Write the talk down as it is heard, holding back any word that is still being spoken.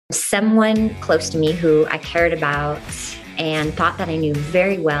Someone close to me who I cared about and thought that I knew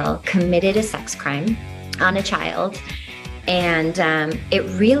very well committed a sex crime on a child. And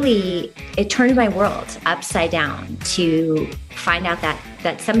it turned my world upside down to find out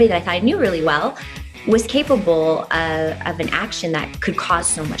that somebody that I thought I knew really well was capable of an action that could cause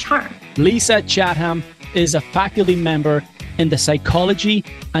so much harm. Lisa Chatham is a faculty member in the Psychology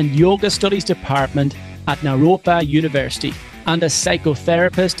and Yoga Studies Department at Naropa University and a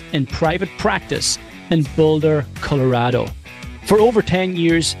psychotherapist in private practice in Boulder, Colorado. For over 10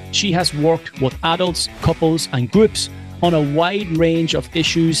 years, she has worked with adults, couples, and groups on a wide range of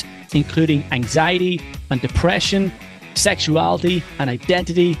issues, including anxiety and depression, sexuality and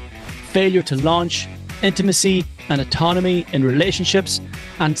identity, failure to launch, intimacy and autonomy in relationships,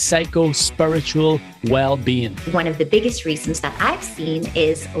 and psycho-spiritual well-being. One of the biggest reasons that I've seen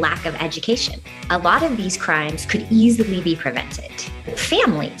is lack of education. A lot of these crimes could easily be prevented.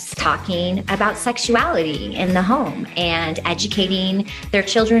 Families talking about sexuality in the home and educating their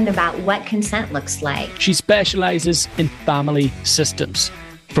children about what consent looks like. She specializes in family systems,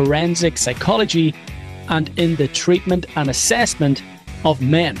 forensic psychology, and in the treatment and assessment of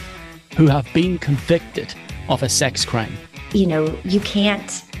men who have been convicted of a sex crime. You know, you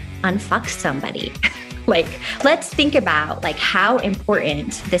can't unfuck somebody. Let's think about how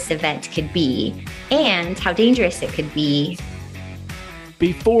important this event could be and how dangerous it could be.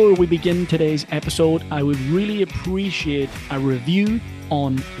 Before we begin today's episode, I would really appreciate a review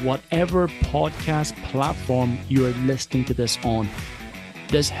on whatever podcast platform you are listening to this on.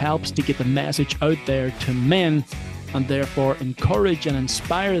 This helps to get the message out there to men and therefore encourage and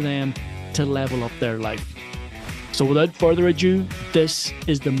inspire them to level up their life. So without further ado, this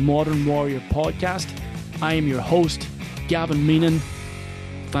is the Modern Warrior Podcast. I am your host, Gavin Meenan.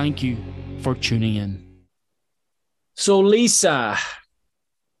 Thank you for tuning in. So Lisa,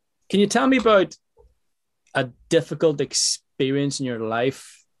 can you tell me about a difficult experience in your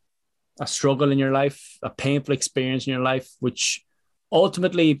life, a struggle in your life, a painful experience in your life, which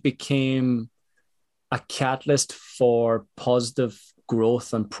ultimately became a catalyst for positive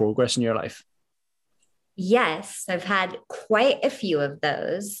growth and progress in your life? Yes, I've had quite a few of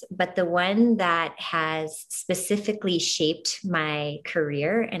those, but the one that has specifically shaped my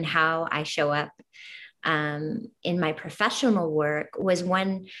career and how I show up in my professional work was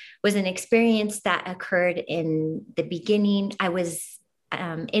an experience that occurred in the beginning. I was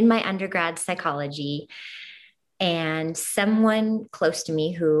in my undergrad psychology, and someone close to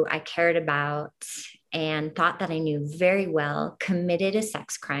me who I cared about and thought that I knew very well committed a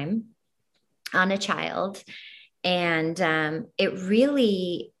sex crime on a child. And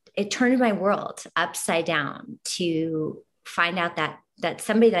it turned my world upside down to find out that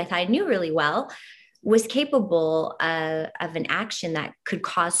somebody that I thought I knew really well was capable of an action that could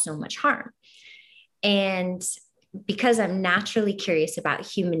cause so much harm. And because I'm naturally curious about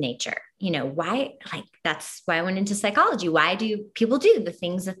human nature, that's why I went into psychology. Why do people do the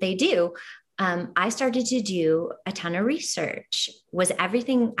things that they do? I started to do a ton of research. Was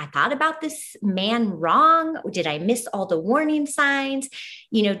everything I thought about this man wrong? Did I miss all the warning signs?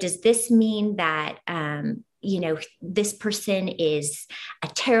 Does this mean that, this person is a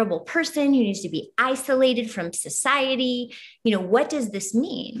terrible person who needs to be isolated from society? What does this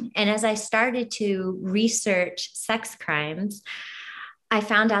mean? And as I started to research sex crimes, I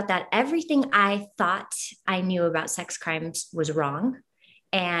found out that everything I thought I knew about sex crimes was wrong,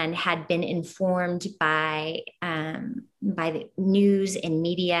 and had been informed by the news and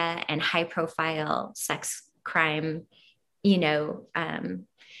media and high profile sex crime,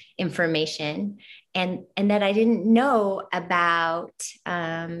 information, and that I didn't know about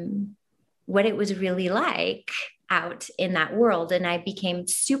what it was really like out in that world. And I became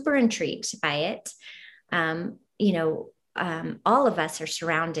super intrigued by it. All of us are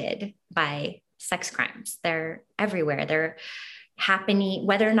surrounded by sex crimes. They're everywhere. They're happening,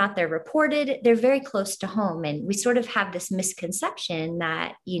 whether or not they're reported, they're very close to home. And we sort of have this misconception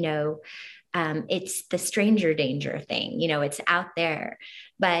that, it's the stranger danger thing, it's out there.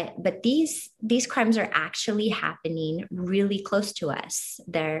 But these crimes are actually happening really close to us.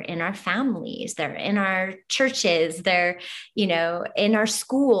 They're in our families, they're in our churches, they're, in our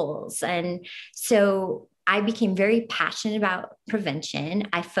schools. And so I became very passionate about prevention.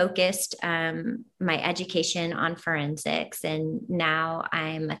 I focused my education on forensics, and now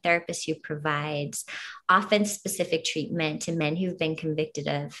I'm a therapist who provides offense-specific treatment to men who've been convicted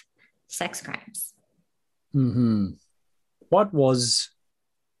of sex crimes. Mm-hmm. What was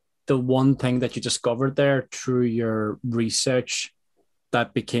the one thing that you discovered there through your research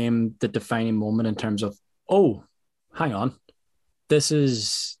that became the defining moment in terms of, oh, hang on, this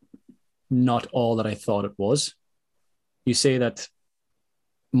is not all that I thought it was. You say that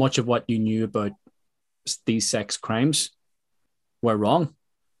much of what you knew about these sex crimes were wrong.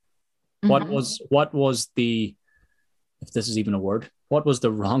 What was the, if this is even a word, what was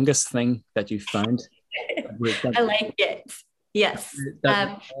the wrongest thing that you found? I like it. Yes.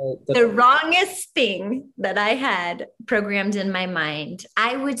 That, The wrongest thing that I had programmed in my mind,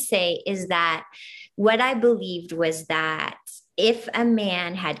 I would say, is that what I believed was that if a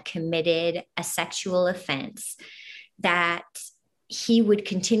man had committed a sexual offense, that he would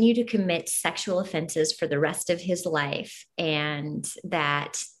continue to commit sexual offenses for the rest of his life, and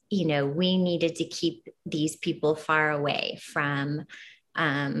that, you know, we needed to keep these people far away from,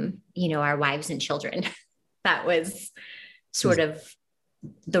 you know, our wives and children. That was sort of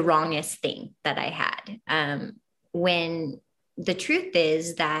the wrongest thing that I had. When the truth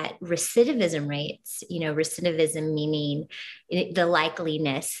is that recidivism rates, you know, recidivism meaning the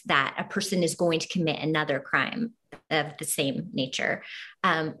likeliness that a person is going to commit another crime of the same nature,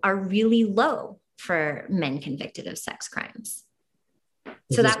 are really low for men convicted of sex crimes.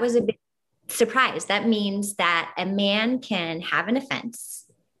 So that was a big surprise. That means that a man can have an offense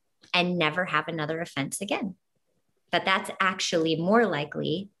and never have another offense again. But that's actually more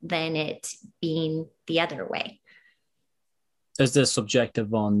likely than it being the other way. Is this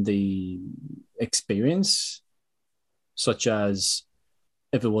subjective on the experience, such as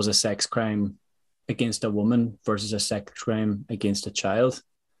if it was a sex crime against a woman versus a sex crime against a child?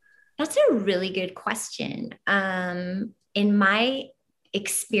 That's a really good question. In my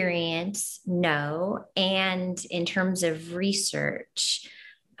experience, no. And in terms of research,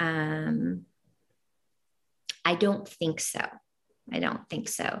 I don't think so. I don't think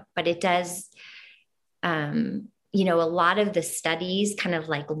so. But it does, you know, a lot of the studies kind of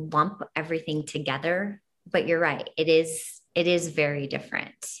like lump everything together. But you're right. It is very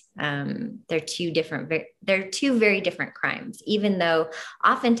different. They're two very different crimes, even though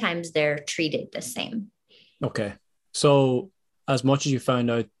oftentimes they're treated the same. Okay. So as much as you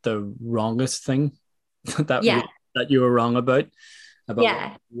found out the wrongest thing that you were wrong about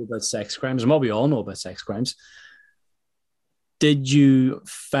sex crimes, and what we all know about sex crimes, did you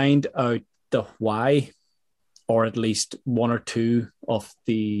find out the why, or at least one or two of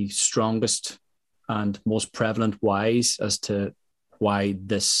the strongest and most prevalent whys as to why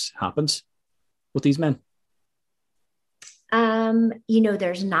this happens with these men? You know,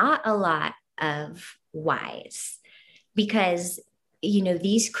 there's not a lot of whys, because, you know,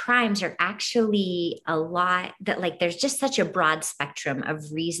 these crimes are actually a lot that, like, there's just such a broad spectrum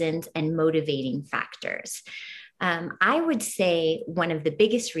of reasons and motivating factors. I would say one of the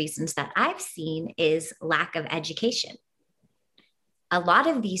biggest reasons that I've seen is lack of education. A lot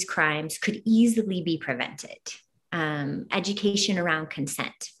of these crimes could easily be prevented. Education around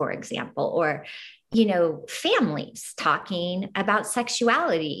consent, for example, or, you know, families talking about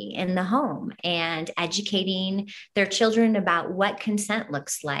sexuality in the home and educating their children about what consent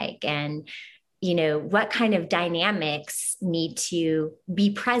looks like, and, you know, what kind of dynamics need to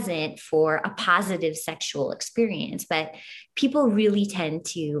be present for a positive sexual experience. But people really tend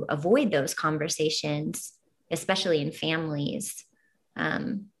to avoid those conversations, especially in families.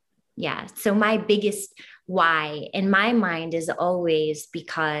 Yeah. So my biggest why in my mind is always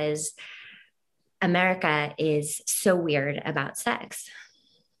because America is so weird about sex.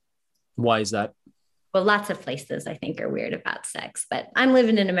 Why is that? Well, lots of places I think are weird about sex, but I'm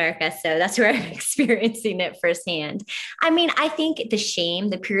living in America, so that's where I'm experiencing it firsthand. I mean, I think the shame,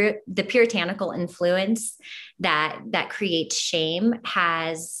 the puritanical influence that creates shame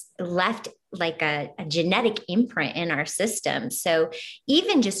has left like a genetic imprint in our system. So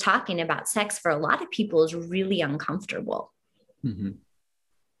even just talking about sex for a lot of people is really uncomfortable. Mm-hmm.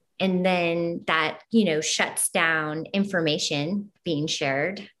 And then that, you know, shuts down information being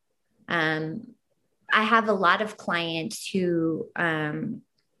shared. I have a lot of clients who,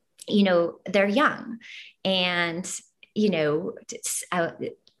 you know, they're young and, you know,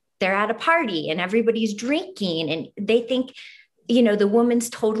 they're at a party and everybody's drinking and they think, you know, the woman's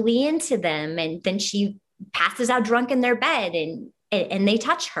totally into them. And then she passes out drunk in their bed and they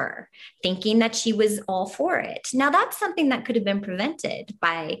touch her thinking that she was all for it. Now that's something that could have been prevented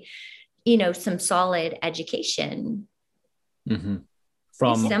by, you know, some solid education. Mm-hmm.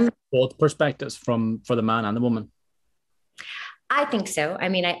 From both perspectives, for the man and the woman. I think so. I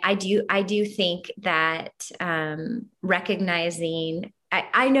mean, I do think that recognizing,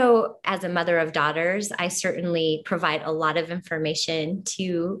 I know as a mother of daughters, I certainly provide a lot of information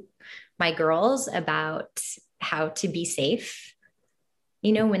to my girls about how to be safe,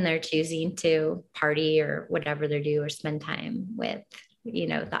 you know, when they're choosing to party or whatever they do or spend time with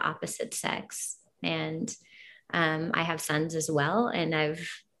the opposite sex. And I have sons as well, and I've,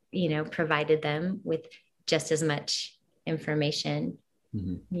 provided them with just as much information.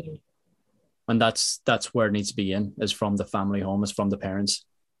 Mm-hmm. And that's where it needs to be is from the family home, is from the parents.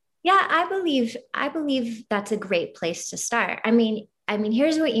 Yeah, I believe that's a great place to start. I mean,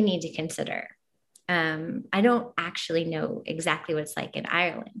 here's what you need to consider. I don't actually know exactly what it's like in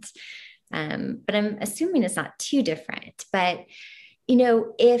Ireland, but I'm assuming it's not too different. But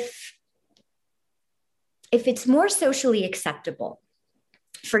if it's more socially acceptable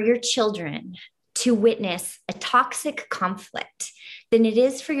for your children to witness a toxic conflict than it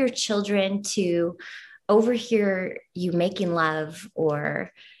is for your children to overhear you making love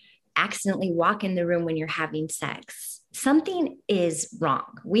or accidentally walk in the room when you're having sex, something is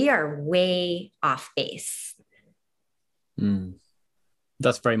wrong. We are way off base.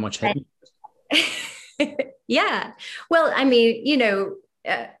 That's very much hidden. Yeah. Well, I mean,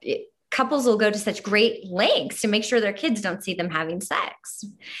 couples will go to such great lengths to make sure their kids don't see them having sex.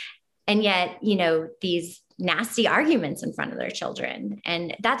 And yet, these nasty arguments in front of their children.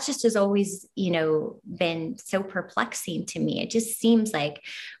 And that's just has always, been so perplexing to me. It just seems like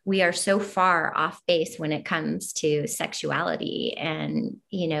we are so far off base when it comes to sexuality and,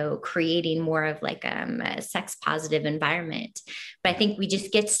 creating more of like a sex positive environment. But I think we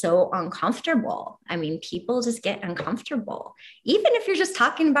just get so uncomfortable. I mean, people just get uncomfortable, even if you're just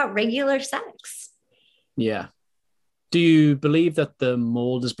talking about regular sex. Yeah. Do you believe that the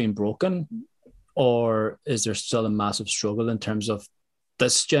mold has been broken? Or is there still a massive struggle in terms of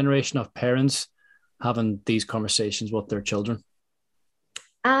this generation of parents having these conversations with their children?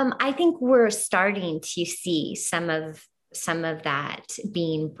 I think we're starting to see some of that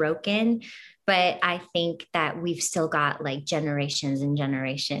being broken, but I think that we've still got like generations and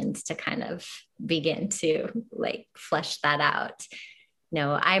generations to kind of begin to like flesh that out.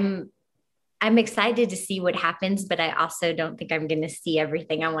 I'm excited to see what happens, but I also don't think I'm going to see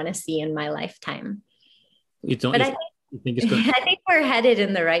everything I want to see in my lifetime. You don't? But you think it's good? I think we're headed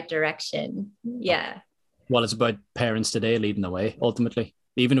in the right direction. Yeah. Well, it's about parents today leading the way, ultimately.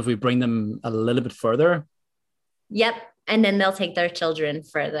 Even if we bring them a little bit further. Yep. And then they'll take their children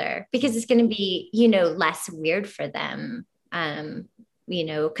further because it's going to be, less weird for them.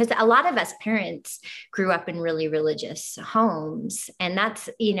 Because a lot of us parents grew up in really religious homes, and that's,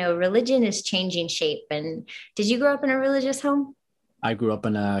 religion is changing shape. And did you grow up in a religious home? I grew up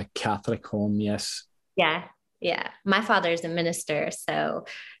in a Catholic home, yes. Yeah. Yeah. My father's a minister. So,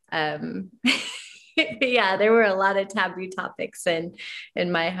 yeah, there were a lot of taboo topics in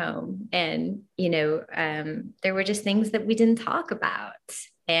my home. And, there were just things that we didn't talk about.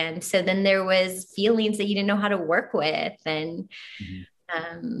 And so then there was feelings that you didn't know how to work with. And,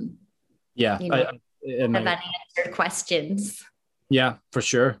 yeah, have unanswered questions. Yeah, for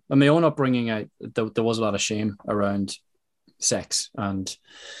sure. In my own upbringing, there was a lot of shame around sex, and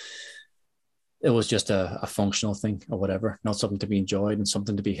it was just a functional thing or whatever, not something to be enjoyed and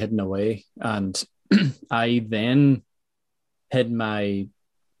something to be hidden away. And I then hid my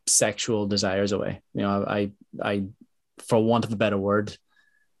sexual desires away. I, for want of a better word,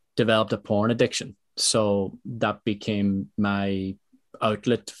 developed a porn addiction. So that became my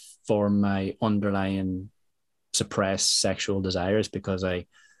outlet for my underlying suppressed sexual desires, because I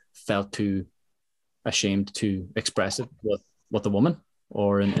felt too ashamed to express it with a woman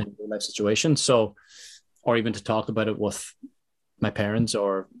or in a real life situation. So, or even to talk about it with my parents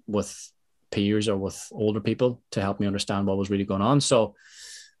or with peers or with older people to help me understand what was really going on. So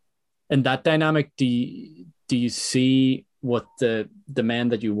in that dynamic, do you see what the men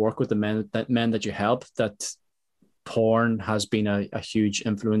that you work with, the men that you help, that porn has been a huge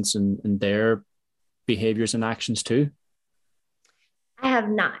influence in their behaviors and actions too? I have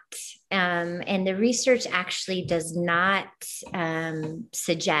not. And the research actually does not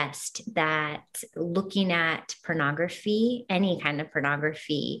suggest that looking at pornography, any kind of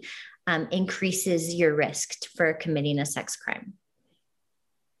pornography, increases your risk for committing a sex crime.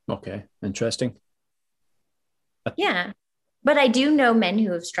 Okay, interesting. Yeah. But I do know men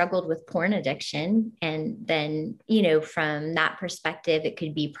who have struggled with porn addiction. And then, from that perspective, it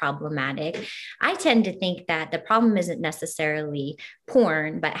could be problematic. I tend to think that the problem isn't necessarily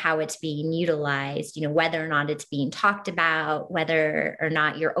porn, but how it's being utilized, whether or not it's being talked about, whether or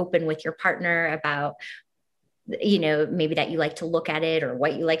not you're open with your partner about, maybe that you like to look at it or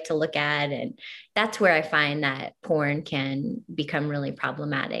what you like to look at. And that's where I find that porn can become really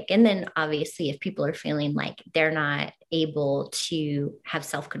problematic. And then obviously, if people are feeling like they're not able to have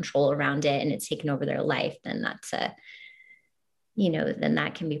self-control around it and it's taken over their life, then that's then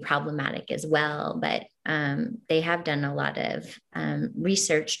that can be problematic as well. But they have done a lot of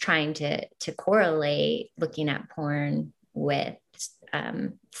research trying to correlate looking at porn with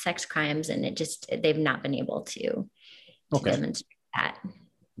sex crimes, and they've not been able to demonstrate that.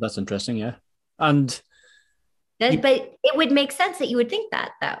 That's interesting. Yeah. And but it would make sense that you would think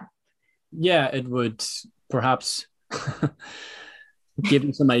that, though. Yeah, it would perhaps give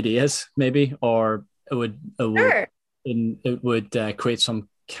you some ideas, maybe, or Sure. it would create some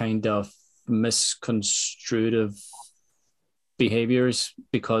kind of misconstrued behaviors,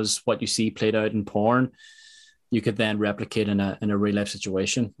 because what you see played out in porn, you could then replicate in a real life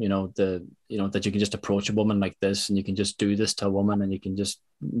situation. That you can just approach a woman like this, and you can just do this to a woman, and you can just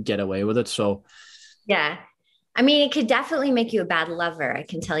get away with it. So yeah, I mean, it could definitely make you a bad lover. I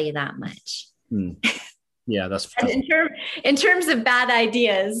can tell you that much. Yeah, that's in terms of bad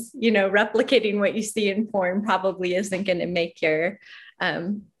ideas, replicating what you see in porn probably isn't going to make your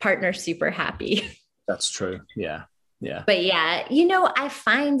partner super happy. That's true. Yeah. But yeah, I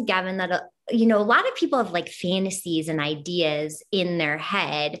find, Gavin, that a lot of people have like fantasies and ideas in their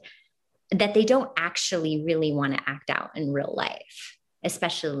head that they don't actually really want to act out in real life,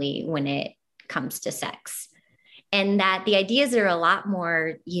 especially when it comes to sex. And that the ideas are a lot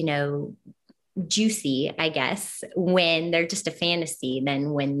more, juicy, I guess, when they're just a fantasy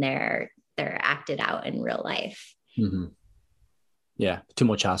than when they're acted out in real life. Mm-hmm. Yeah, too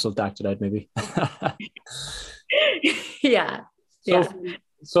much hassle to act it out, maybe. Yeah.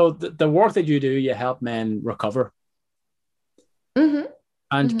 So the work that you do, you help men recover. Mm-hmm.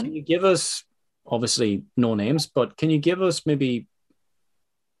 And can you give us, obviously no names, but can you give us maybe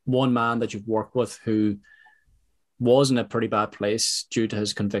one man that you've worked with who was in a pretty bad place due to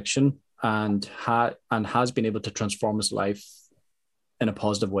his conviction, and has been able to transform his life in a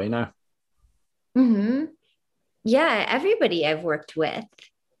positive way now? Mm-hmm. Yeah, everybody I've worked with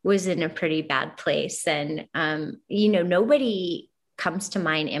was in a pretty bad place. And, nobody comes to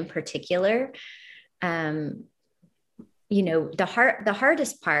mind in particular. The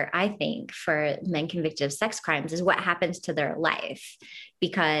hardest part, I think, for men convicted of sex crimes is what happens to their life.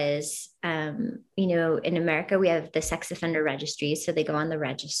 Because, in America, we have the sex offender registry. So they go on the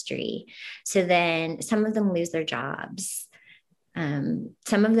registry. So then some of them lose their jobs. Some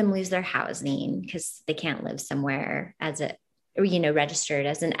of them lose their housing because they can't live somewhere registered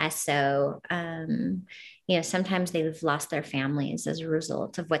as an SO. Sometimes they've lost their families as a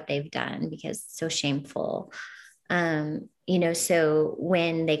result of what they've done because it's so shameful. So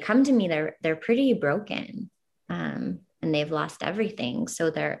when they come to me, they're pretty broken, and they've lost everything.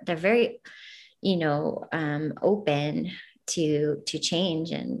 So they're very, open to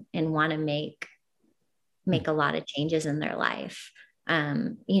change and want to make a lot of changes in their life.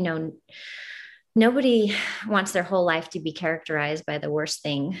 Nobody wants their whole life to be characterized by the worst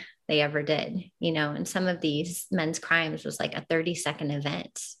thing they ever did, and some of these men's crimes was like a 30-second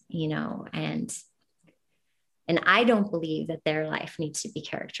event, and I don't believe that their life needs to be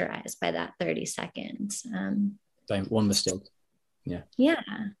characterized by that 30 seconds. One mistake. Yeah. Yeah.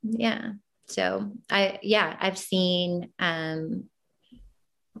 Yeah. So I've seen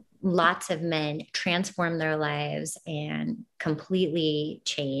lots of men transform their lives and completely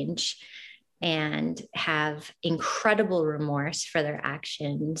change and have incredible remorse for their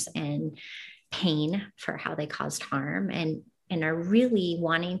actions and pain for how they caused harm, and are really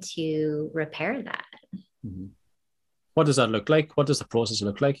wanting to repair that. Mm-hmm. What does that look like? What does the process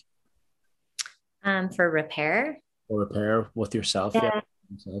look like? For repair? Or repair with yourself? Yeah.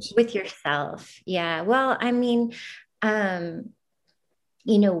 With yourself. Yeah. Well, I mean,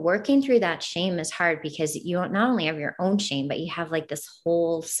 working through that shame is hard because you not only have your own shame, but you have like this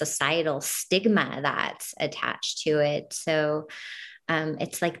whole societal stigma that's attached to it. So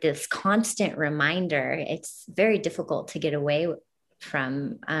it's like this constant reminder. It's very difficult to get away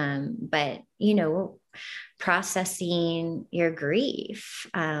from, but processing your grief,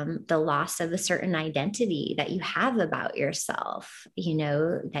 the loss of a certain identity that you have about yourself,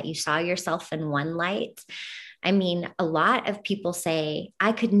 that you saw yourself in one light. I mean, a lot of people say,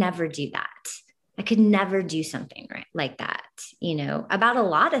 I could never do that. I could never do something like that, about a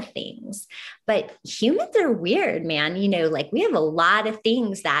lot of things. But humans are weird, man. Like we have a lot of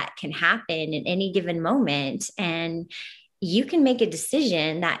things that can happen in any given moment. And you can make a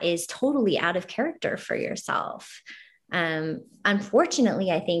decision that is totally out of character for yourself.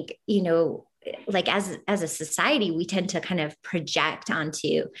 Unfortunately, I think, like as a society, we tend to kind of project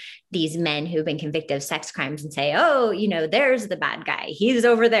onto these men who've been convicted of sex crimes and say, oh, there's the bad guy. He's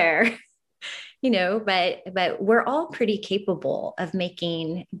over there, but we're all pretty capable of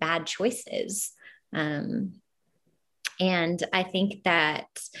making bad choices. And I think that,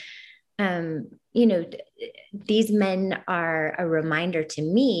 you know, these men are a reminder to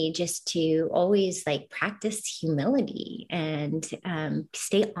me just to always like practice humility and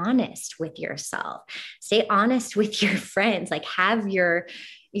stay honest with yourself, stay honest with your friends, like have your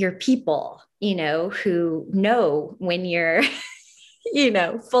people, you know, who know when you're you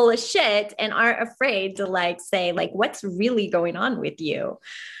know, full of shit and aren't afraid to like say like what's really going on with you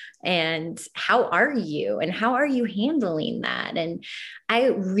and how are you and how are you handling that. And I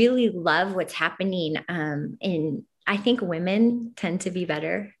really love what's happening in I think women tend to be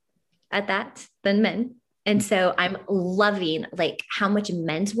better at that than men. And so I'm loving like how much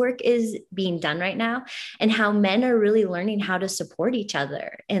men's work is being done right now and how men are really learning how to support each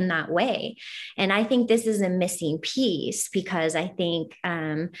other in that way. And I think this is a missing piece because I think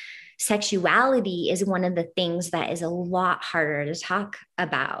sexuality is one of the things that is a lot harder to talk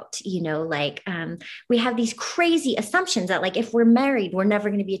about. You know, like we have these crazy assumptions that like if we're married, we're never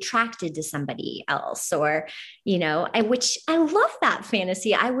going to be attracted to somebody else, or you know, which I love that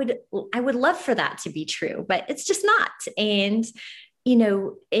fantasy. I would love for that to be true, but it's just not. And you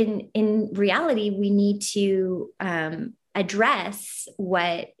know, in reality, we need to address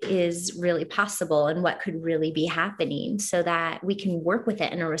what is really possible and what could really be happening so that we can work with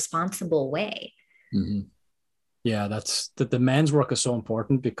it in a responsible way. Mm-hmm. Yeah, that's the men's work is so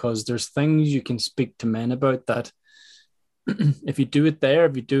important because there's things you can speak to men about that if you do it there,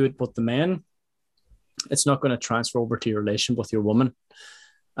 if you do it with the men, it's not going to transfer over to your relation with your woman.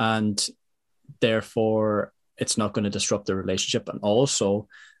 And therefore, it's not going to disrupt the relationship. And also,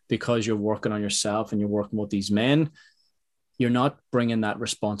 because you're working on yourself and you're working with these men, you're not bringing that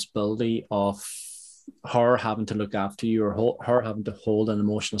responsibility of her having to look after you or her having to hold an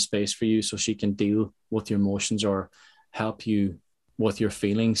emotional space for you so she can deal with your emotions or help you with your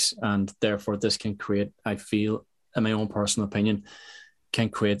feelings. And therefore, this can create, I feel, in my own personal opinion, can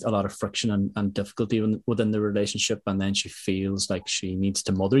create a lot of friction and difficulty within the relationship. And then she feels like she needs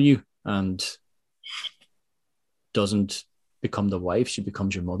to mother you and doesn't become the wife, she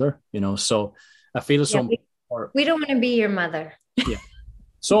becomes your mother, you know? So I feel it's so we don't want to be your mother. Yeah.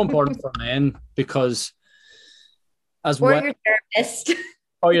 So important for men because your therapist.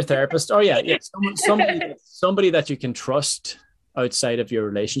 Or your therapist. Oh yeah. Yeah. Somebody that you can trust outside of your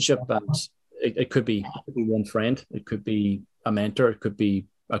relationship. And it could be one friend, it could be a mentor, it could be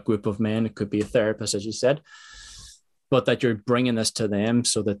a group of men, it could be a therapist, as you said, but that you're bringing this to them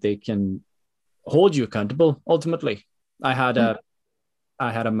so that they can hold you accountable. Ultimately, I had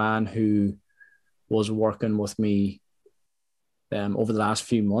a man who was working with me over the last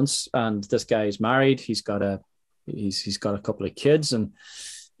few months, and this guy is married. He's got a couple of kids, and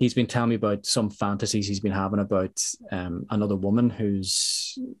he's been telling me about some fantasies he's been having about another woman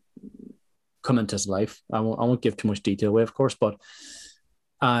who's come into his life. I won't give too much detail away, of course,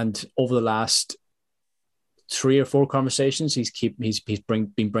 and over the last 3 or 4 conversations, he's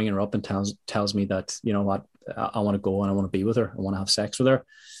been bringing her up and tells me that, you know what, I want to go and I want to be with her. I want to have sex with her.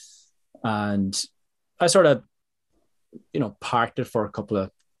 And I sort of, you know, parked it for a couple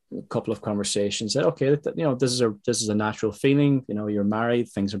of conversations. Said, okay, you know, this is a natural feeling. You know, you're married,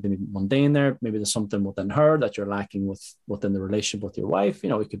 things are being mundane there. Maybe there's something within her that you're lacking within the relationship with your wife. You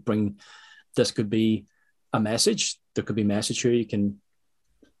know, this could be a message. There could be a message here. You can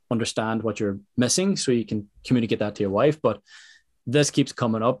understand what you're missing so you can communicate that to your wife. But this keeps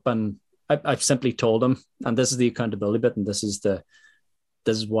coming up, and I've simply told him, and this is the accountability bit, and this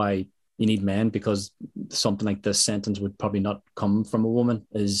is why you need men, because something like this sentence would probably not come from a woman.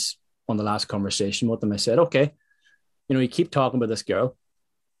 Is on the last conversation with them, I said, okay, you know, you keep talking about this girl,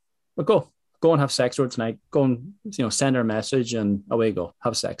 but go and have sex with her tonight. Go and, you know, send her a message and away you go.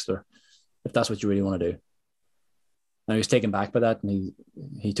 Have sex with her if that's what you really want to do. And he was taken back by that, and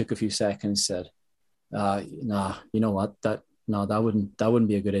he took a few seconds and said, nah, you know what, that wouldn't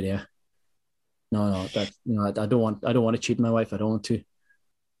be a good idea. No, that, you know, I don't want to cheat my wife. I don't want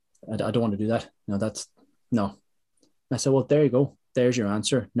to do that. No, that's no. I said, well, there you go. There's your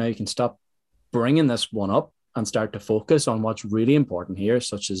answer. Now you can stop bringing this one up and start to focus on what's really important here,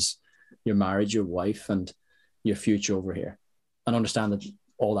 such as your marriage, your wife, and your future over here, and understand that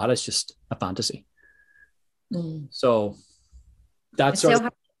all that is just a fantasy. So that's so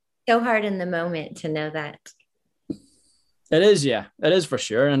hard in the moment to know that. It is, yeah, it is for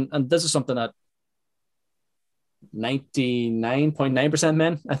sure. And this is something that 99.9%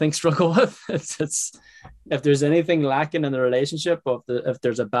 men, I think, struggle with. It's if there's anything lacking in the relationship, if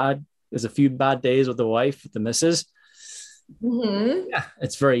there's a few bad days with the wife, with the missus, yeah,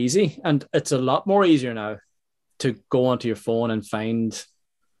 it's very easy. And it's a lot more easier now to go onto your phone and find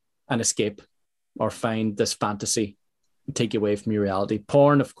an escape or find this fantasy take you away from your reality.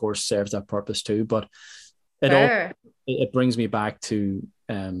 Porn, of course, serves that purpose too, but it all Sure. it brings me back to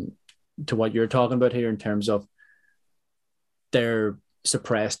what you're talking about here in terms of their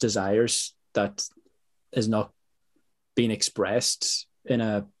suppressed desires that is not being expressed in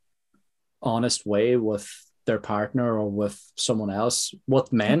a honest way with their partner or with someone else,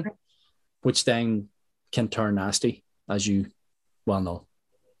 with men, which then can turn nasty, as you well know.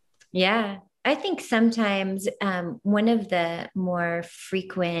 Yeah. I think sometimes one of the more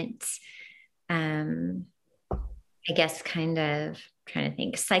frequent, um, I guess, kind of trying to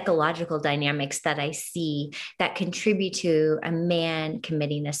think, psychological dynamics that I see that contribute to a man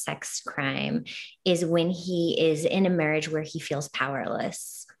committing a sex crime is when he is in a marriage where he feels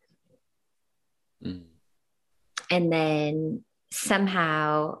powerless. Mm. And then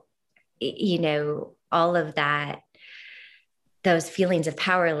somehow, all of that, those feelings of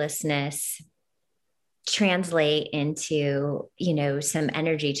powerlessness translate into, some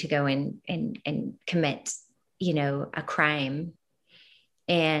energy to go and commit, a crime.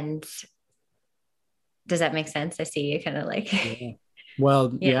 And does that make sense? I see you kind of like, Yeah.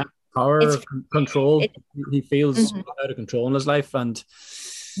 Well, yeah, yeah, power, it's, control. it, He feels mhm, out of control in his life, and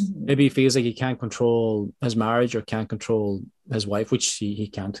mhm. maybe he feels like he can't control his marriage or can't control his wife, which he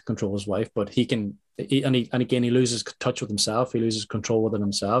can't control his wife, but he can. And again, he loses touch with himself. He loses control within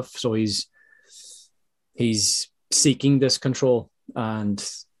himself. So he's seeking this control, and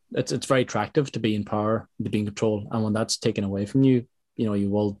it's very attractive to be in power, to be in control. And when that's taken away from you, you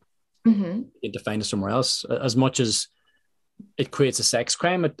will Mhm. need to find it somewhere else. As much as it creates a sex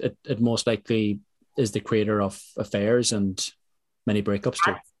crime, it most likely is the creator of affairs and many breakups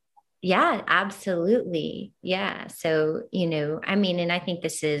too. Yeah, absolutely. Yeah. So, I mean, and I think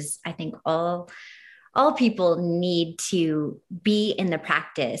I think all people need to be in the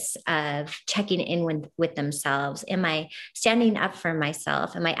practice of checking in with themselves. Am I standing up for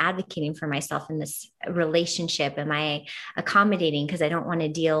myself? Am I advocating for myself in this relationship? Am I accommodating because I don't want to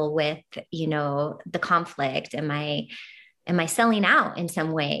deal with, the conflict? Am I selling out in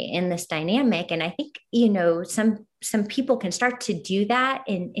some way in this dynamic? And I think, some people can start to do that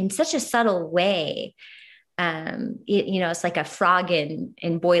in such a subtle way. It's like a frog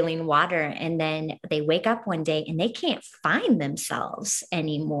in boiling water, and then they wake up one day and they can't find themselves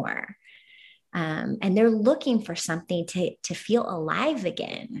anymore. And they're looking for something to feel alive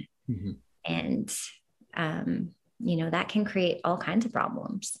again. Mm-hmm. And that can create all kinds of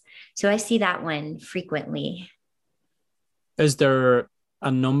problems. So I see that one frequently. Is there a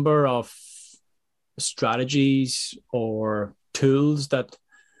number of strategies or tools that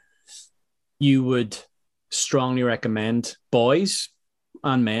you would strongly recommend boys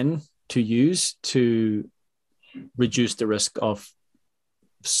and men to use to reduce the risk of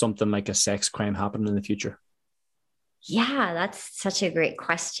something like a sex crime happening in the future? Yeah, that's such a great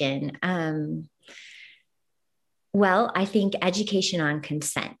question. Well, I think education on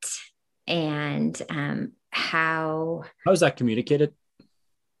consent and How is that communicated?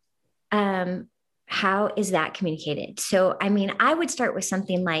 um, how is that communicated? So, I mean, I would start with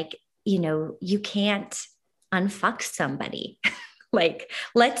something like, you can't unfuck somebody. Like,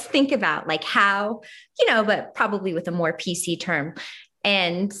 let's think about like how, but probably with a more PC term.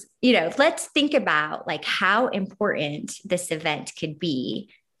 And, let's think about like how important this event could be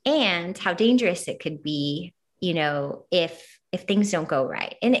and how dangerous it could be, if things don't go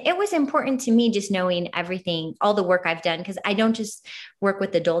right. And it was important to me just knowing everything, all the work I've done, because I don't just work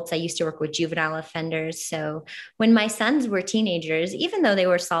with adults. I used to work with juvenile offenders. So when my sons were teenagers, even though they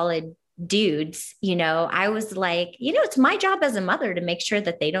were solid dudes, I was like, it's my job as a mother to make sure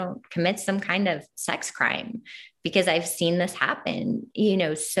that they don't commit some kind of sex crime because I've seen this happen,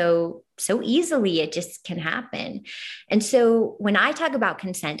 so easily. It just can happen. And so when I talk about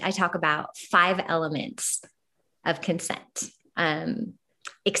consent, I talk about 5 elements of consent.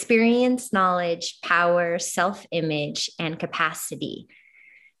 Experience, knowledge, power, self-image, and capacity.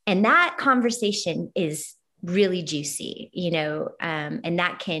 And that conversation is really juicy, and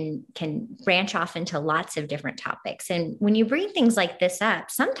that can branch off into lots of different topics. And when you bring things like this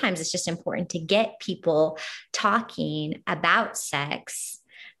up, sometimes it's just important to get people talking about sex,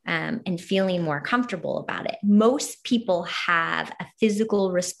 and feeling more comfortable about it. Most people have a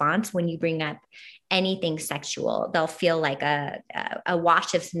physical response when you bring up anything sexual. They'll feel like a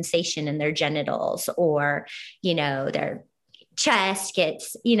wash of sensation in their genitals, or their chest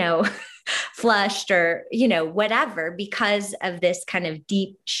gets, flushed, or, whatever, because of this kind of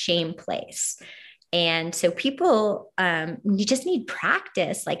deep shame place. And so people, you just need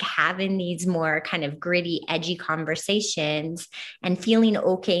practice, like having these more kind of gritty, edgy conversations and feeling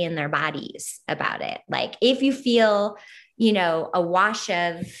okay in their bodies about it. Like if you feel, a wash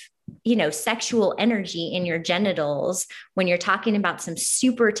of, sexual energy in your genitals when you're talking about some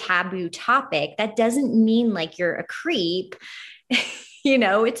super taboo topic, that doesn't mean like you're a creep.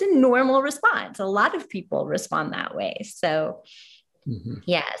 It's a normal response. A lot of people respond that way. So,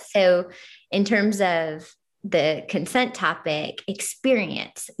 yeah. So, in terms of the consent topic,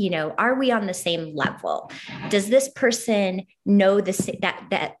 experience, are we on the same level? Does this person know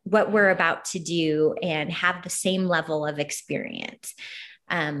that what we're about to do and have the same level of experience?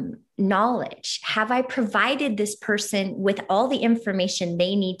 Knowledge. Have I provided this person with all the information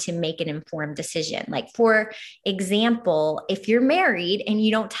they need to make an informed decision? Like, for example, if you're married and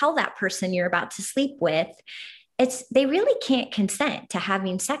you don't tell that person you're about to sleep with, they really can't consent to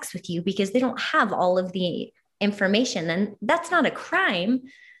having sex with you because they don't have all of the information. And that's not a crime,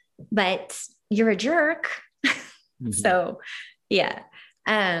 but you're a jerk. So, yeah.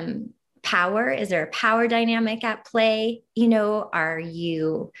 Power, is there a power dynamic at play? Are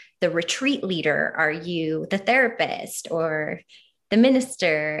you the retreat leader? Are you the therapist or the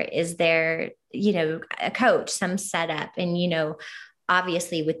minister? Is there, a coach, some setup? And,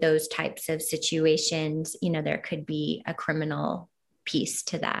 obviously with those types of situations, there could be a criminal piece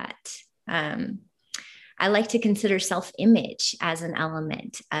to that. I like to consider self-image as an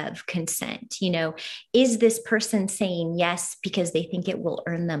element of consent. Is this person saying yes because they think it will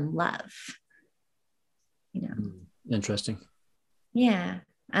earn them love? Interesting. Yeah.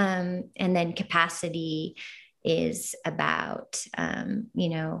 And then capacity is about,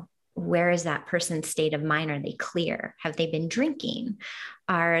 where is that person's state of mind? Are they clear? Have they been drinking?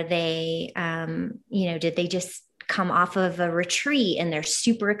 Are they, did they just come off of a retreat and they're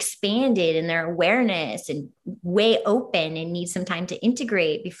super expanded in their awareness and way open and need some time to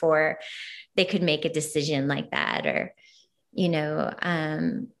integrate before they could make a decision like that? Or,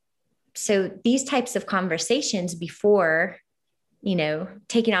 so these types of conversations before,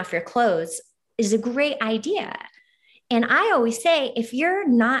 taking off your clothes is a great idea. And I always say, if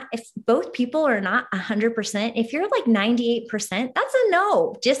both people are not 100%, if you're like 98%, that's a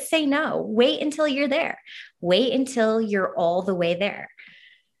no. Just say no. Wait until you're there. Wait until you're all the way there.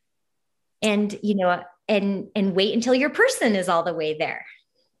 And, and wait until your person is all the way there.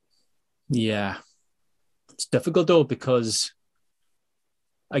 Yeah. It's difficult though, because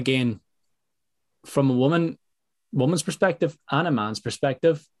again, from a woman's perspective and a man's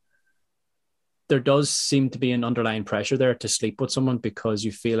perspective, there does seem to be an underlying pressure there to sleep with someone, because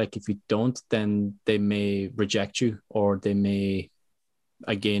you feel like if you don't, then they may reject you, or they may,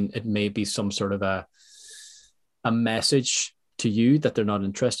 again, it may be some sort of a message to you that they're not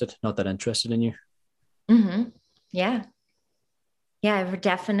that interested in you. Mm-hmm. Yeah. Yeah, I've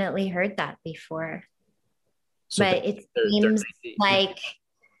definitely heard that before. So but it seems like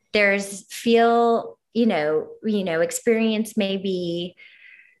there's experience maybe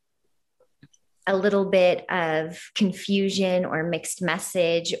a little bit of confusion or mixed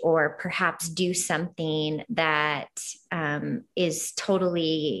message, or perhaps do something that is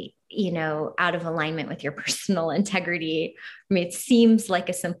totally, out of alignment with your personal integrity. I mean, it seems like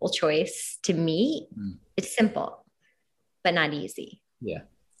a simple choice to me. It's simple, but not easy. Yeah.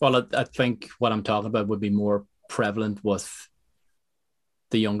 Well, I think what I'm talking about would be more prevalent with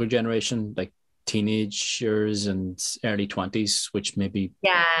the younger generation, like teenagers and early 20s, which maybe.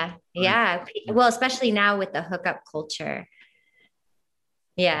 Yeah. Well, especially now with the hookup culture.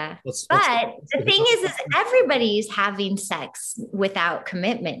 Yeah. But the thing is everybody's having sex without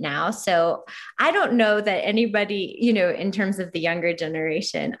commitment now. So I don't know that anybody, in terms of the younger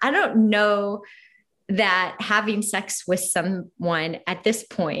generation, I don't know that having sex with someone at this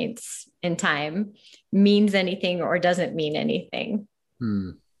point in time means anything or doesn't mean anything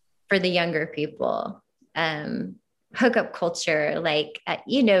for the younger people. Hookup culture, like,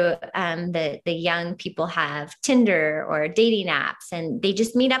 the young people have Tinder or dating apps and they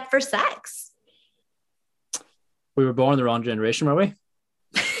just meet up for sex. We were born in the wrong generation, were we?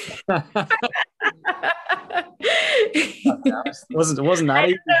 wasn't that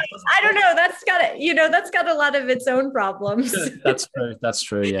easy? I don't know. That's got a lot of its own problems. That's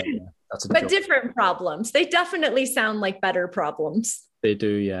true. Yeah. But different problems. They definitely sound like better problems. They do.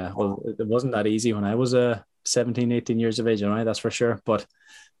 Yeah. Well, it wasn't that easy when I was 17, 18 years of age, right? That's for sure. But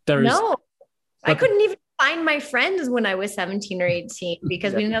I couldn't even find my friends when I was 17 or 18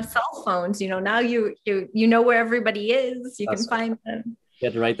 because we didn't have cell phones. Now you know where everybody is. You can find them. You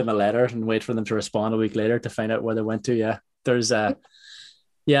had to write them a letter and wait for them to respond a week later to find out where they went to. Yeah. There's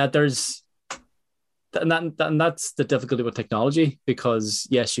and that's the difficulty with technology, because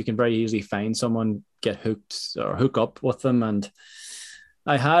yes, you can very easily find someone, get hooked or hook up with them. And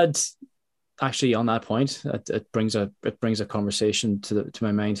I had actually, on that point, it brings a conversation to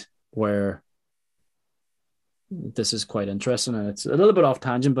my mind where this is quite interesting, and it's a little bit off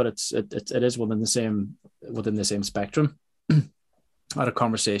tangent, but it is within the same spectrum. I had a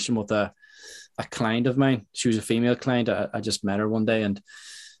conversation with a client of mine. She was a female client. I just met her one day, and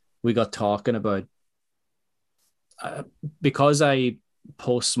we got talking about, because I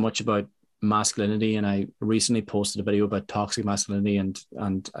post so much about masculinity, and I recently posted a video about toxic masculinity,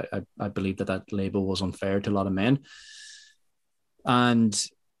 and I believe that label was unfair to a lot of men. And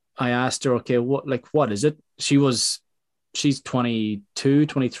I asked her, okay, what is it? She's 22,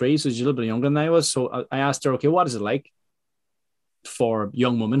 23, so she's a little bit younger than I was. So I asked her, okay, what is it like for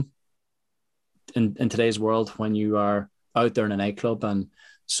young women in today's world when you are out there in a nightclub and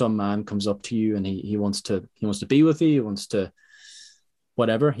some man comes up to you and he wants to be with you, he wants to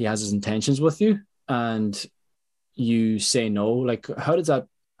whatever, he has his intentions with you, and you say no. Like, how does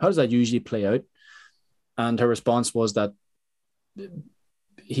that usually play out? And her response was that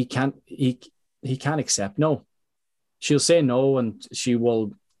he can't accept no. She'll say no, and she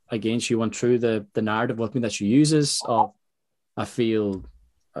went through the narrative with me that she uses of, I feel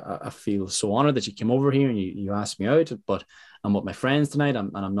so honored that you came over here and you asked me out, but I'm with my friends tonight,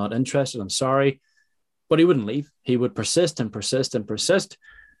 and I'm not interested. I'm sorry. But he wouldn't leave. He would persist and persist and persist.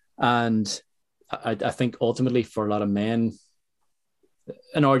 And I think ultimately for a lot of men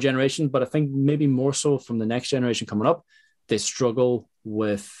in our generation, but I think maybe more so from the next generation coming up, they struggle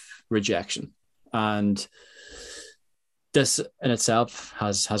with rejection. And this in itself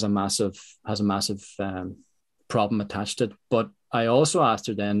has a massive problem attached to it. But I also asked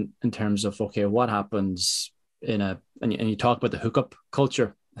her then, in terms of, okay, what happens and you talk about the hookup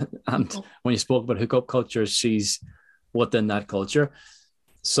culture. And when you spoke about hookup culture, she's within that culture.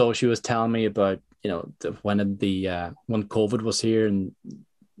 So she was telling me about, when COVID was here and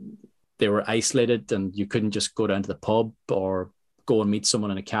they were isolated and you couldn't just go down to the pub or go and meet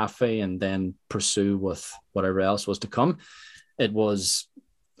someone in a cafe and then pursue with whatever else was to come. It was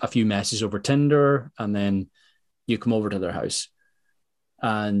a few messages over Tinder, and then you come over to their house.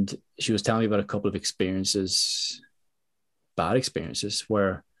 And she was telling me about a couple of bad experiences,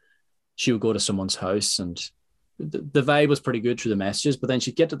 where she would go to someone's house and the vibe was pretty good through the messages, but then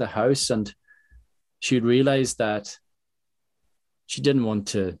she'd get to the house and she'd realize that she didn't want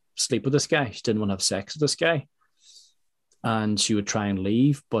to sleep with this guy. She didn't want to have sex with this guy. And she would try and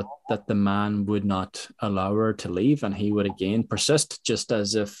leave, but that the man would not allow her to leave. And he would again persist, just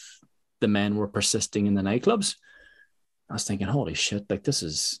as if the men were persisting in the nightclubs. I was thinking, holy shit, like this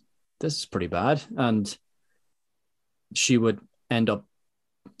is pretty bad. And she would end up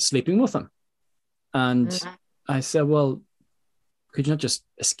sleeping with him. And I said, well, could you not just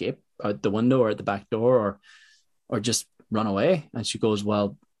escape out the window or at the back door or just run away? And she goes,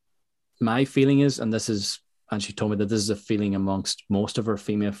 well, my feeling is, and she told me that this is a feeling amongst most of her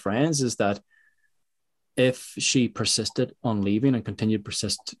female friends, is that if she persisted on leaving and continued to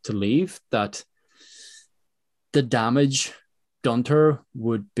persist to leave, that the damage done to her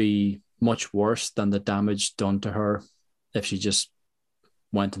would be much worse than the damage done to her if she just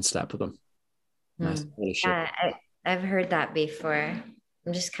went and slept with him. Yeah, I've heard that before.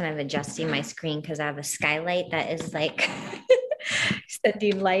 I'm just kind of adjusting my screen because I have a skylight that is like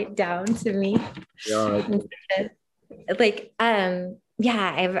sending light down to me. Yeah, right.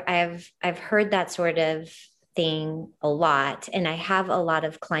 I've heard that sort of thing a lot, and I have a lot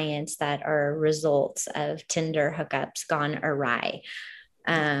of clients that are results of Tinder hookups gone awry.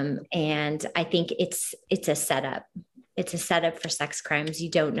 And I think it's a setup. It's a setup for sex crimes.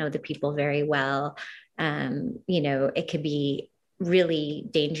 You don't know the people very well. It could be really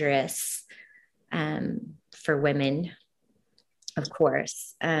dangerous for women, of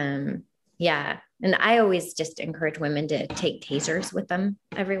course. Yeah. And I always just encourage women to take tasers with them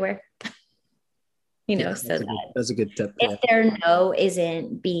everywhere. That's a good tip. If their no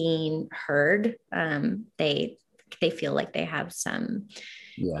isn't being heard, they feel like they have some,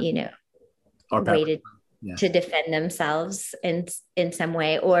 way to defend themselves in some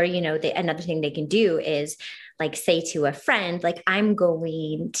way. Or, another thing they can do is like say to a friend, like, I'm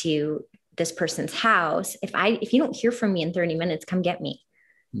going to this person's house. If you don't hear from me in 30 minutes, come get me.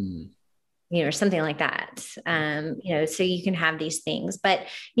 Or something like that. So you can have these things, but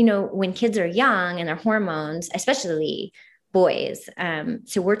when kids are young and their hormones, especially boys.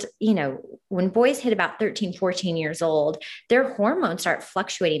 When boys hit about 13, 14 years old, their hormones start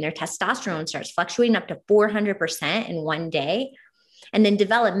fluctuating. Their testosterone starts fluctuating up to 400% in one day. And then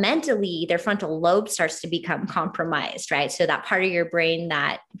developmentally, their frontal lobe starts to become compromised, right? So that part of your brain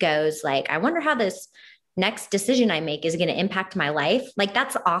that goes like, I wonder how this next decision I make is going to impact my life. Like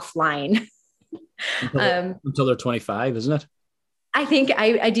that's offline. Until they're 25, isn't it? I think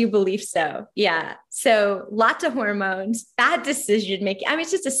I do believe so. Yeah. So lots of hormones, bad decision making. I mean,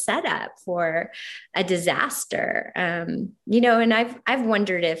 it's just a setup for a disaster. And I've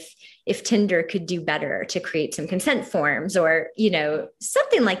wondered if Tinder could do better to create some consent forms or,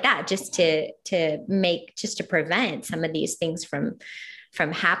 something like that, just to prevent some of these things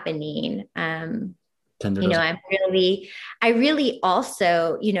from happening. Tinder I really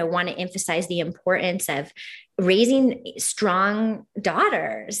also, want to emphasize the importance of raising strong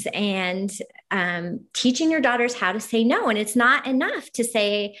daughters and teaching your daughters how to say no. And it's not enough to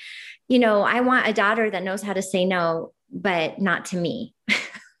say, I want a daughter that knows how to say no, but not to me.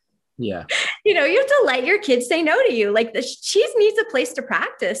 Yeah. You have to let your kids say no to you. Like she needs a place to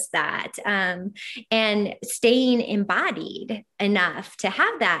practice that and staying embodied enough to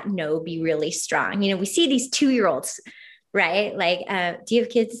have that no be really strong. We see these 2-year-olds, right? Like, do you have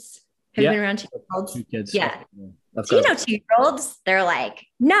kids? Have you been around 2-year-olds? 2 kids. Yeah. So, 2-year-olds, they're like,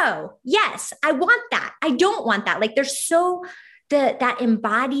 no, yes, I want that. I don't want that. Like they're so that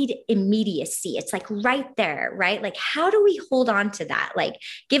embodied immediacy. It's like right there, right? Like, how do we hold on to that? Like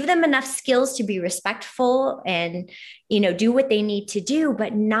give them enough skills to be respectful and, do what they need to do,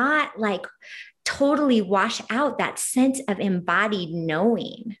 but not like totally wash out that sense of embodied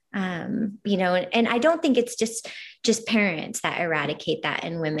knowing. And I don't think it's just parents that eradicate that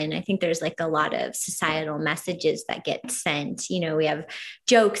in women. I think there's like a lot of societal messages that get sent. We have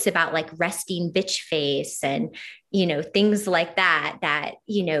jokes about like resting bitch face and, things like that,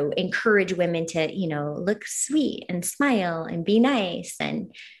 encourage women to, look sweet and smile and be nice.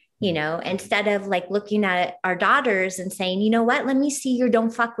 And, instead of like looking at our daughters and saying, what, let me see your don't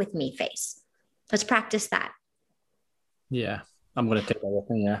fuck with me face. Let's practice that. Yeah, I'm going to take that with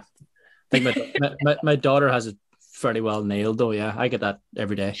me. Yeah. I think my daughter has it fairly well nailed though. Yeah, I get that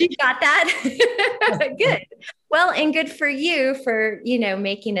every day. She got that. Good. Well, and good for you for,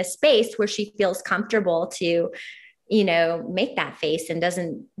 making a space where she feels comfortable to, make that face and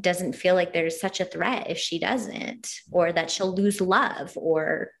doesn't feel like there's such a threat if she doesn't, or that she'll lose love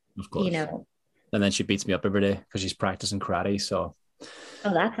or, of course. And then she beats me up every day because she's practicing karate. So.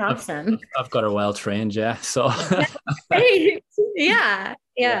 Oh, that's awesome. I've got her well trained, yeah. So yeah.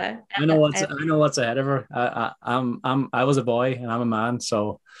 I know what's ahead of her. I was a boy and I'm a man,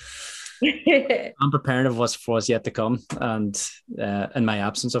 so I'm preparing of what's yet to come. And in my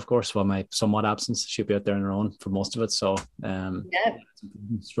absence, of course, my somewhat absence, she'll be out there on her own for most of it. So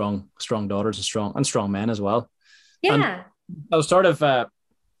strong daughters and strong men as well. Yeah. And I was sort of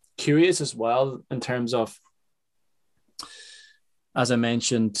curious as well in terms of, as I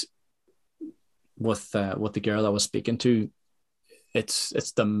mentioned, with the girl I was speaking to, it's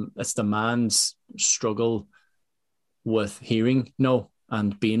the man's struggle with hearing no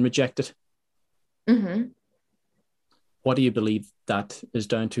and being rejected. Mm-hmm. What do you believe that is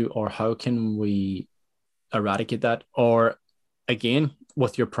down to, or how can we eradicate that? Or again,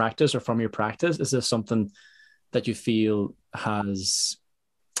 with your practice or from your practice, is this something that you feel has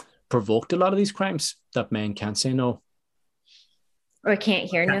provoked a lot of these crimes, that men can't say no? Or can't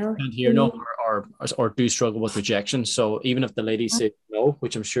hear no. Can't hear no, or do struggle with rejection. So even if the lady says no,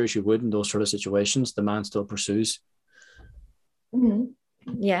 which I'm sure she would in those sort of situations, the man still pursues. Mm-hmm.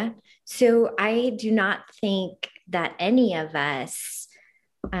 Yeah. So I do not think that any of us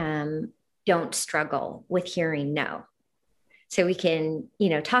don't struggle with hearing no. So we can,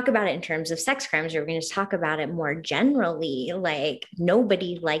 talk about it in terms of sex crimes, or we're going to talk about it more generally. Like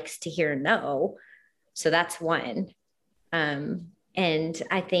nobody likes to hear no. So that's one. And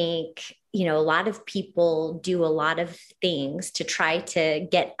I think, a lot of people do a lot of things to try to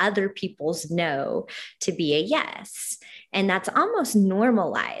get other people's no to be a yes. And that's almost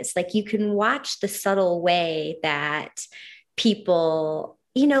normalized. Like you can watch the subtle way that people,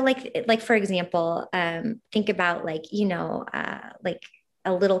 like for example, think about like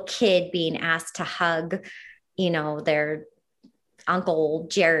a little kid being asked to hug, their Uncle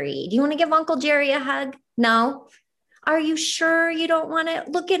Jerry. Do you want to give Uncle Jerry a hug? No. Are you sure you don't want to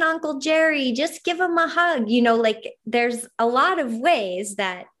look at Uncle Jerry? Just give him a hug. Like there's a lot of ways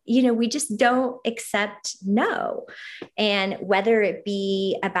that, we just don't accept no. And whether it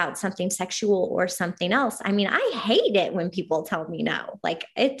be about something sexual or something else, I mean, I hate it when people tell me no. Like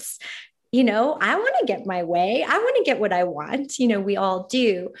it's, I want to get my way. I want to get what I want. We all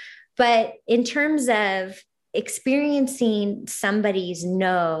do. But in terms of experiencing somebody's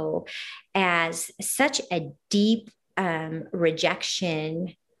no as such a deep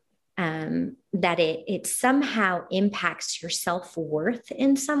rejection, that it somehow impacts your self-worth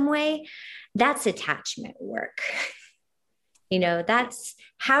in some way, that's attachment work. That's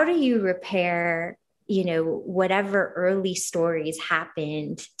how do you repair, whatever early stories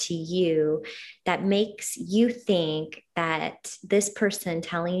happened to you that makes you think that this person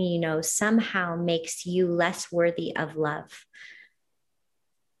telling you no somehow makes you less worthy of love.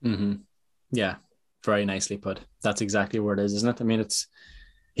 Mm-hmm. Yeah, very nicely put. That's exactly where it is, isn't it? I mean, it's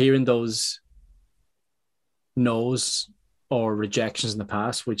hearing those no's or rejections in the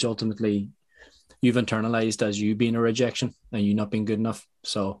past, which ultimately you've internalized as you being a rejection and you not being good enough.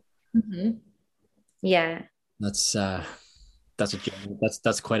 So yeah, that's a journey.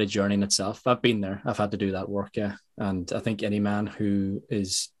 That's quite a journey in itself. I've been there. I've had to do that work. Yeah. And I think any man who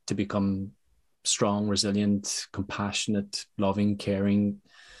is to become strong, resilient, compassionate, loving, caring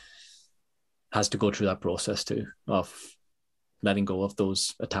has to go through that process too, of letting go of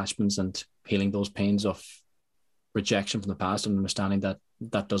those attachments and healing those pains of rejection from the past, and understanding that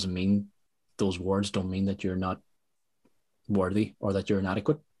that doesn't mean, those words don't mean that you're not worthy or that you're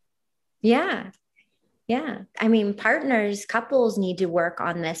inadequate. yeah. I mean, couples need to work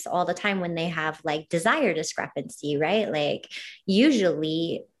on this all the time when they have like desire discrepancy, right? Like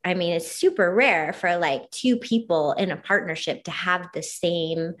usually, I mean, it's super rare for like two people in a partnership to have the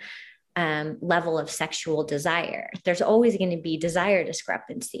same level of sexual desire. There's always going to be desire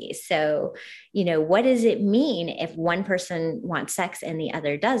discrepancy. So, what does it mean if one person wants sex and the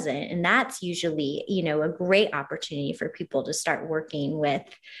other doesn't? And that's usually, a great opportunity for people to start working with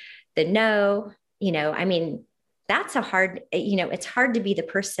the no. I mean, that's it's hard to be the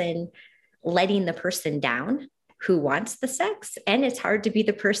person letting the person down who wants the sex. And it's hard to be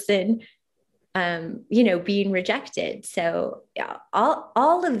the person being rejected. So yeah,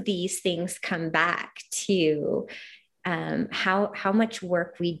 all of these things come back to how much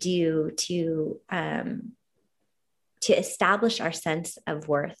work we do to establish our sense of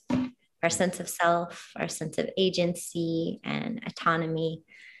worth, our sense of self, our sense of agency and autonomy.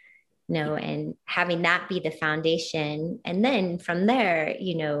 And having that be the foundation. And then from there,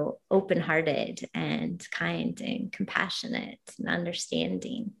 open-hearted and kind and compassionate and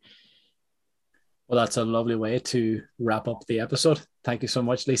understanding. Well, that's a lovely way to wrap up the episode. Thank you so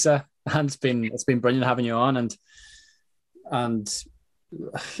much, Lisa. And it's been brilliant having you on, and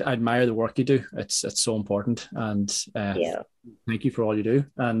I admire the work you do. It's so important. And thank you for all you do.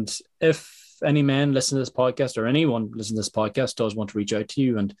 And if any man listen to this podcast, or anyone listen to this podcast does want to reach out to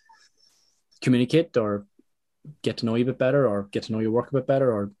you and communicate or get to know you a bit better, or get to know your work a bit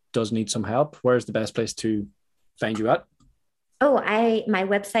better, or does need some help, where's the best place to find you at? My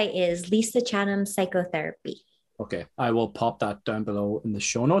website is Lisa Chatham Psychotherapy. Okay, I will pop that down below in the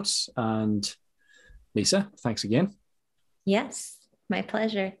show notes. And Lisa, thanks again. Yes, my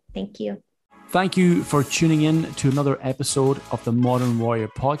pleasure. Thank you. Thank you for tuning in to another episode of the Modern Warrior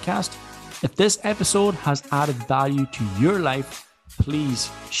podcast. If this episode has added value to your life, please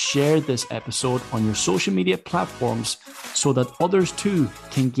share this episode on your social media platforms so that others too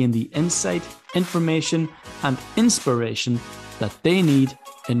can gain the insight, information, and inspiration that they need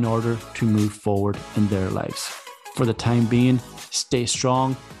in order to move forward in their lives. For the time being, stay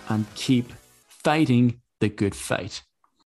strong and keep fighting the good fight.